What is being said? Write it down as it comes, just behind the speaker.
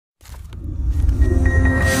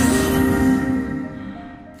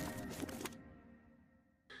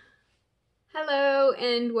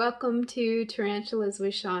and welcome to Tarantulas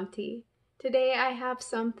with Shanti. Today I have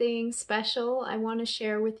something special I want to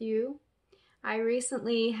share with you. I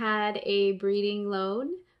recently had a breeding loan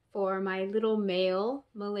for my little male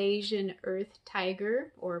Malaysian earth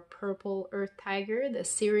tiger or purple earth tiger, the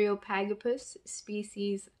Cyriopagopus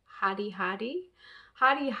species hati.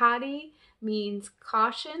 Hati means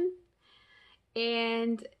caution,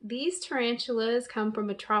 and these tarantulas come from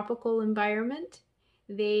a tropical environment.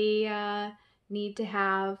 They need to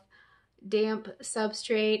have damp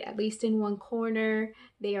substrate, at least in one corner.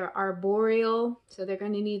 They are arboreal, so they're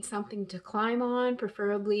going to need something to climb on,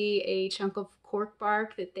 preferably a chunk of cork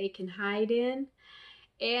bark that they can hide in.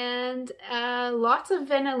 And lots of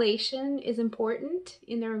ventilation is important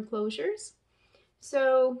in their enclosures.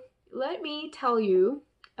 So let me tell you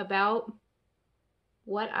about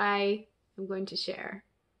what I am going to share.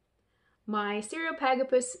 My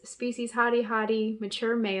Cyriopagopus species hati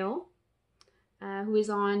mature male, who is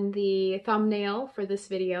on the thumbnail for this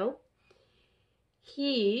video,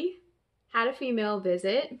 he had a female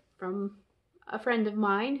visit from a friend of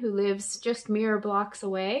mine who lives just mere blocks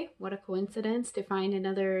away. What a coincidence to find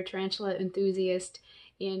another tarantula enthusiast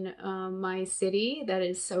in my city that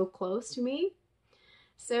is so close to me.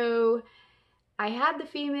 So I had the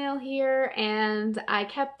female here and I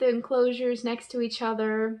kept the enclosures next to each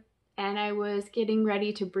other and I was getting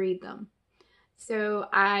ready to breed them. So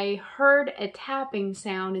I heard a tapping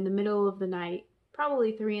sound in the middle of the night,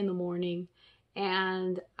 probably 3 in the morning,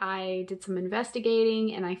 and I did some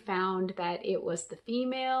investigating and I found that it was the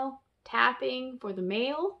female tapping for the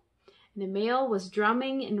male, and the male was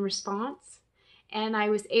drumming in response, and I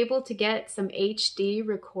was able to get some HD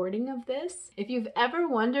recording of this. If you've ever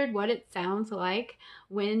wondered what it sounds like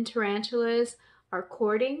when tarantulas are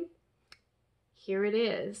courting, here it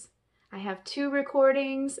is. I have 2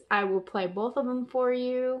 recordings. I will play both of them for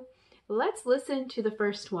you. Let's listen to the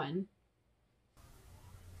first one.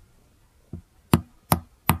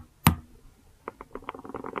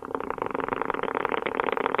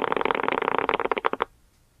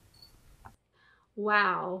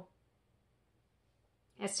 Wow.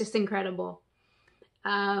 That's just incredible.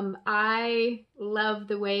 I love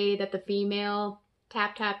the way that the female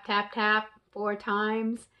tap, tap, tap, tap 4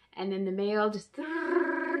 times, and then the male just...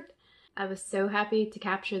 I was so happy to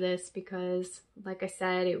capture this because, like I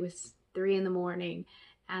said, it was 3 in the morning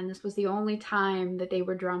and this was the only time that they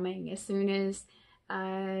were drumming. As soon as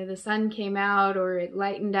the sun came out or it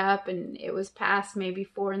lightened up and it was past maybe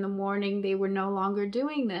 4 in the morning, they were no longer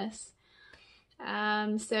doing this.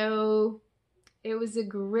 So it was a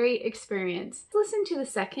great experience. Listen to the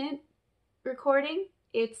second recording.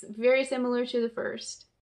 It's very similar to the first.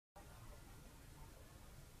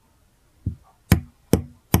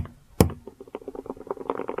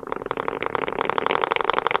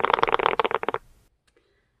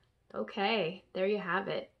 Okay, there you have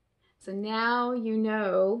it. So now you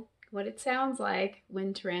know what it sounds like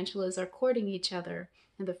when tarantulas are courting each other.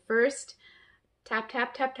 And the first tap,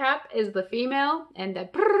 tap, tap, tap is the female, and the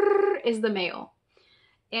brrr is the male.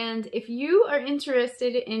 And if you are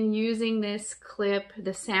interested in using this clip,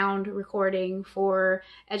 the sound recording, for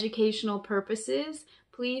educational purposes,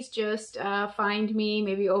 please just find me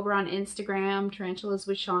maybe over on Instagram, Tarantulas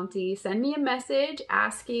with Shanti. Send me a message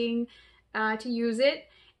asking to use it,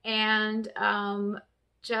 and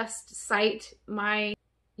just cite my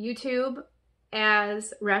YouTube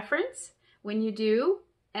as reference when you do,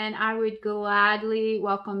 and I would gladly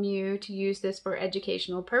welcome you to use this for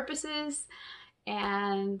educational purposes.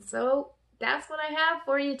 And so that's what I have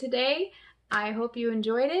for you today. I hope you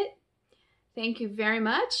enjoyed it. Thank you very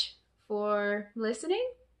much for listening,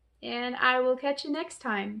 and I will catch you next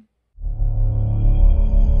time.